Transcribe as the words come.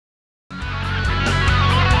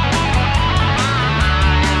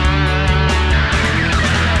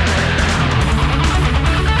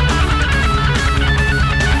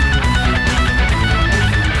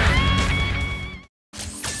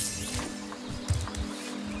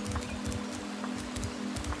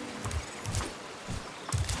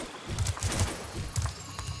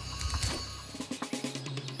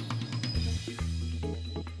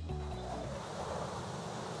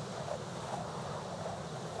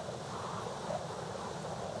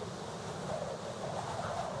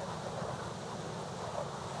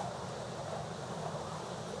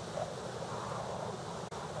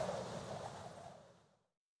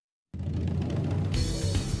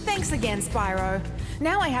Thanks again, Spyro.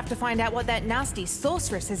 Now I have to find out what that nasty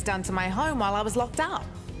sorceress has done to my home while I was locked up.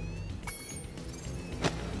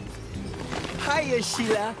 Hiya,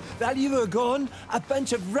 Sheila. While you were gone, a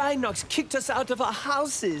bunch of Rhynocs kicked us out of our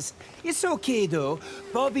houses. It's okay, though.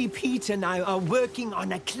 Bobby, Pete, and I are working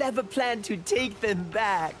on a clever plan to take them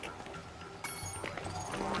back.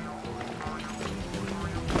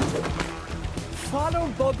 Follow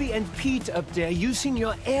Bobby and Pete up there using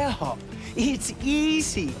your air hop. It's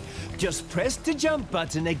easy. Just press the jump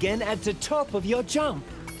button again at the top of your jump.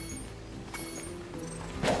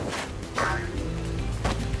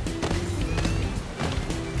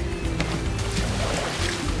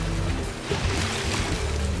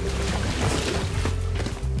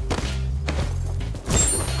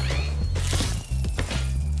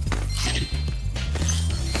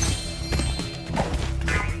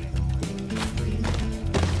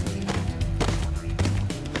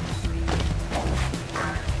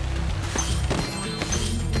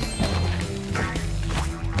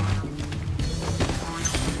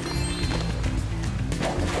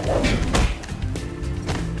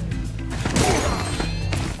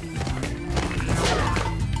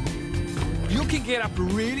 Get up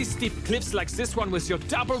really steep cliffs like this one with your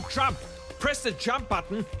double jump. Press the jump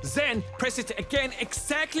button, then press it again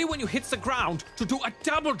exactly when you hit the ground to do a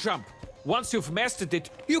double jump. Once you've mastered it,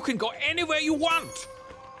 you can go anywhere you want.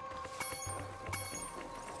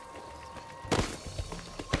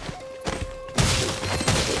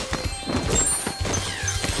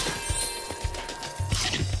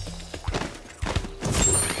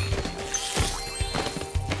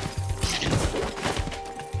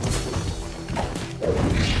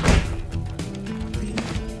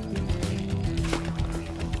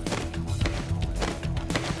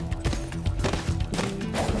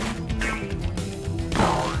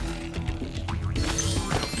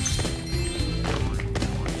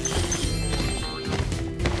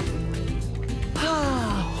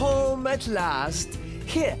 At last.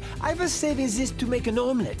 Here, I was saving this to make an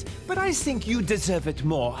omelette, but I think you deserve it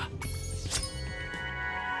more.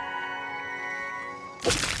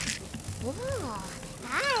 Ooh,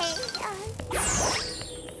 hi.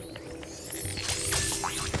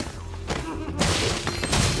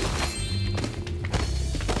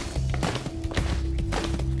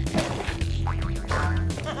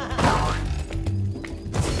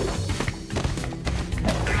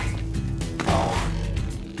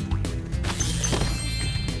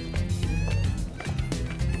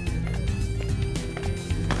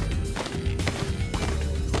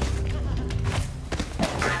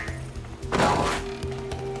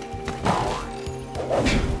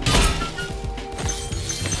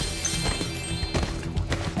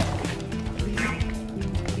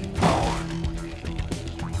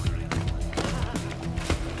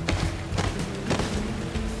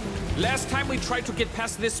 Last time we tried to get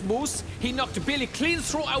past this moose, he knocked Billy clean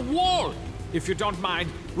through a wall. If you don't mind,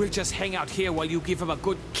 we'll just hang out here while you give him a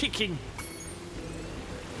good kicking.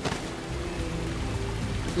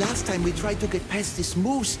 Last time we tried to get past this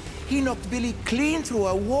moose, he knocked Billy clean through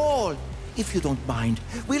a wall. If you don't mind,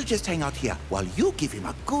 we'll just hang out here while you give him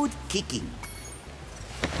a good kicking.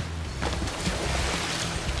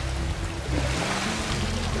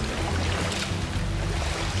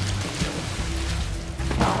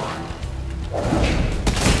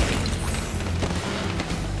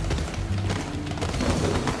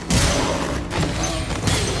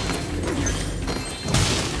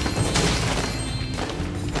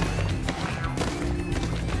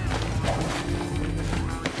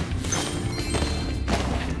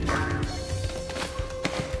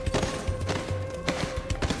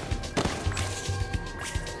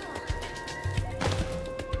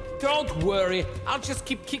 Don't worry, I'll just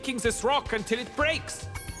keep kicking this rock until it breaks.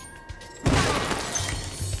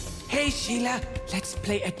 Hey, Sheila, let's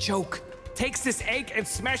play a joke. Take this egg and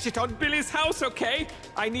smash it on Billy's house, okay?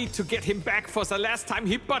 I need to get him back for the last time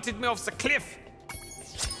he butted me off the cliff.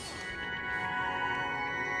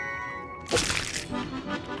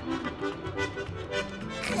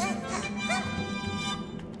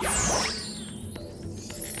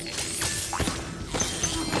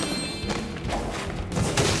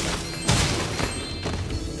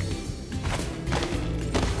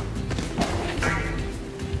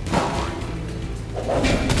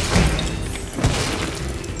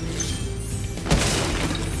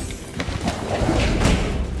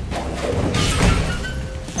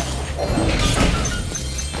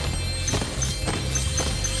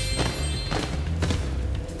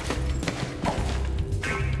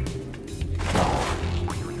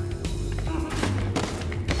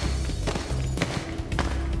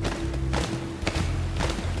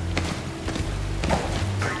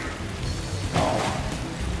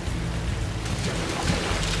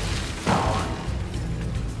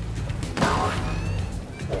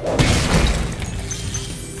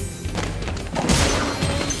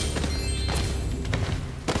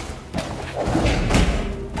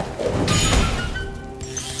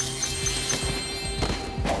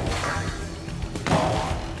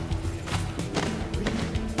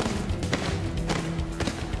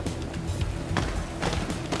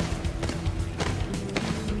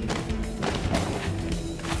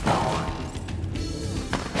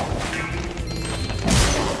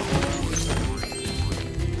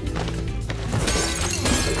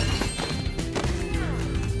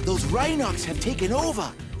 Rhynocs have taken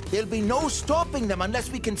over. There'll be no stopping them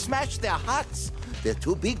unless we can smash their huts. They're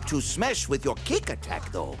too big to smash with your kick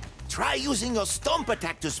attack, though. Try using your stomp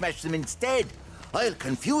attack to smash them instead. I'll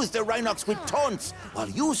confuse the Rhynocs with taunts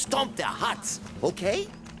while you stomp their huts, okay?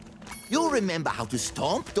 You remember how to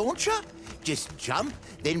stomp, don't you? Just jump,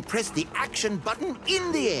 then press the action button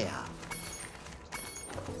in the air.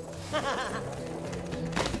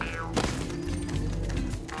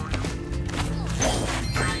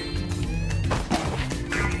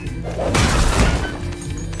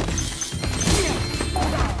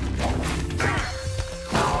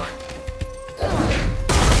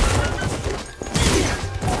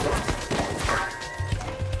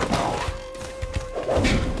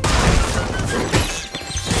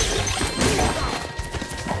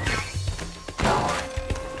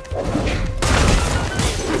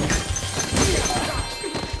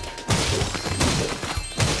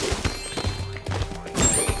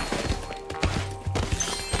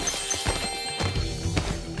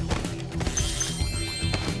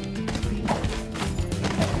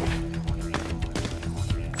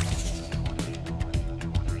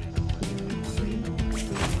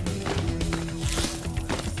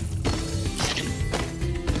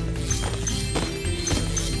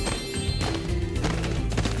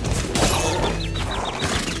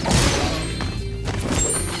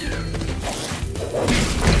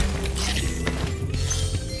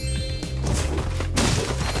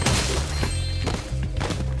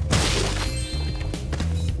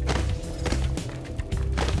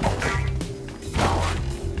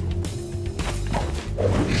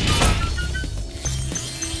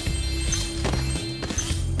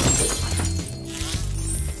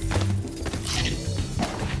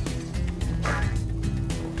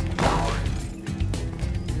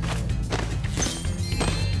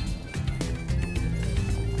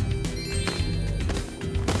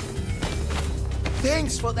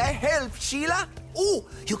 Thanks for the help, Sheila. Oh,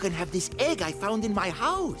 you can have this egg I found in my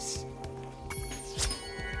house.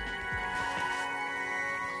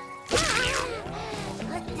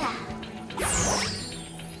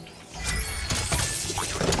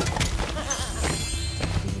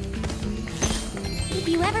 If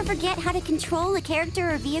you ever forget how to control a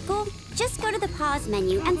character or vehicle, just go to the pause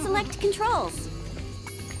menu and select controls.